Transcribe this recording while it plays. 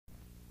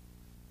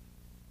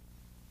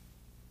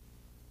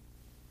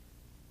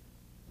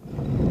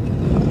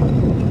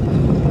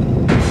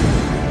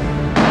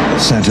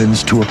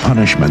Sentenced to a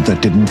punishment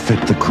that didn't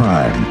fit the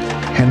crime,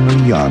 Henry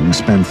Young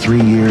spent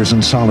 3 years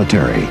in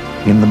solitary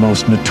in the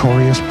most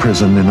notorious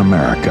prison in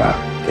America.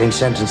 Getting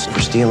sentenced for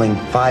stealing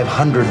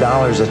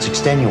 $500, that's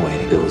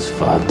extenuating. It was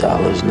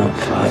 $5, not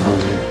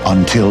 500.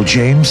 Until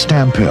James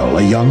Stampill,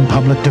 a young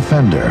public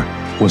defender,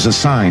 was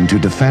assigned to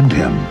defend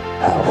him.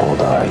 How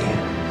old are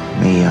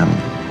you? Me,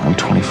 I'm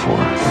 24.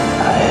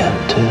 I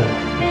am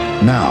too.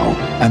 Now,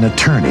 an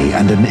attorney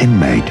and an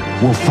inmate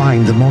will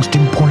find the most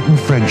important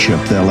friendship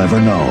they'll ever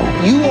know.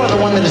 You are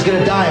the one that is going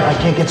to die if I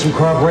can't get some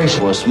corroboration.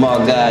 For a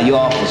smart guy, you're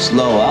awful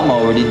slow. I'm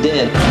already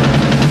dead.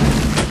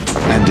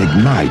 And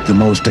ignite the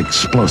most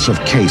explosive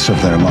case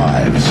of their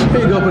lives.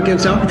 You go up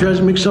against Alcatraz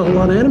and make yourself a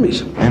lot of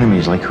enemies.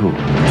 Enemies like who?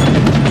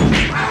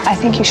 I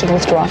think you should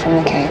withdraw from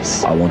the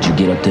case. I want you to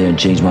get up there and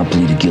change my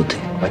plea to guilty.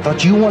 I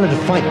thought you wanted to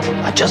fight.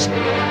 I just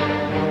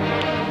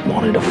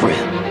wanted a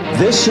friend.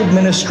 This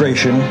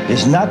administration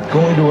is not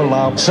going to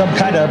allow some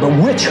kind of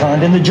a witch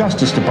hunt in the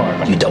Justice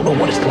Department. You don't know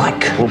what it's like.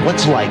 Well,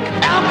 what's like?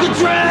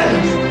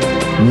 Alcatraz!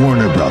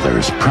 Warner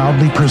Brothers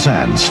proudly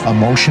presents a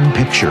motion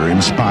picture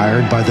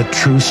inspired by the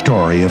true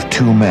story of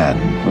two men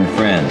We're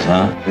friends,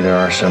 huh? There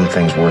are some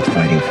things worth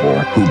fighting for.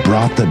 who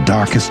brought the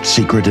darkest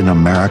secret in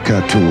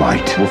America to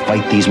light. We'll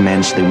fight these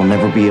men so they will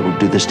never be able to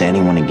do this to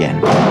anyone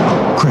again.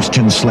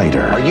 Christian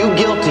Slater, Are you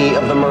guilty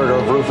of the murder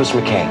of Rufus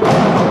McKay?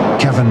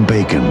 Kevin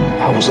Bacon,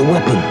 I was a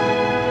weapon,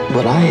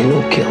 but I ain't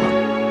no killer.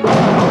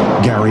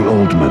 Gary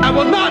Oldman, I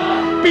will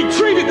not be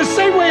treated the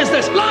same way as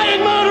this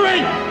lying,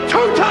 murdering,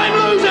 two-time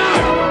loser!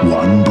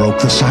 One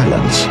broke the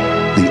silence,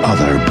 the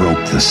other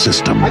broke the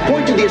system. I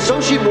point to the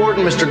associate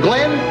warden, Mr.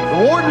 Glenn,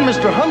 the warden,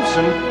 Mr.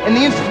 Humpson, and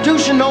the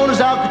institution known as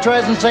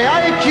Alcatraz and say,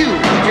 I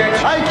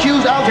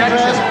accuse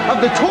Alcatraz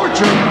of the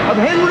torture of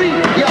Henry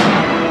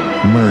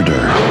Young.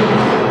 Murder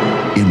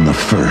in the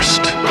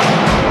first.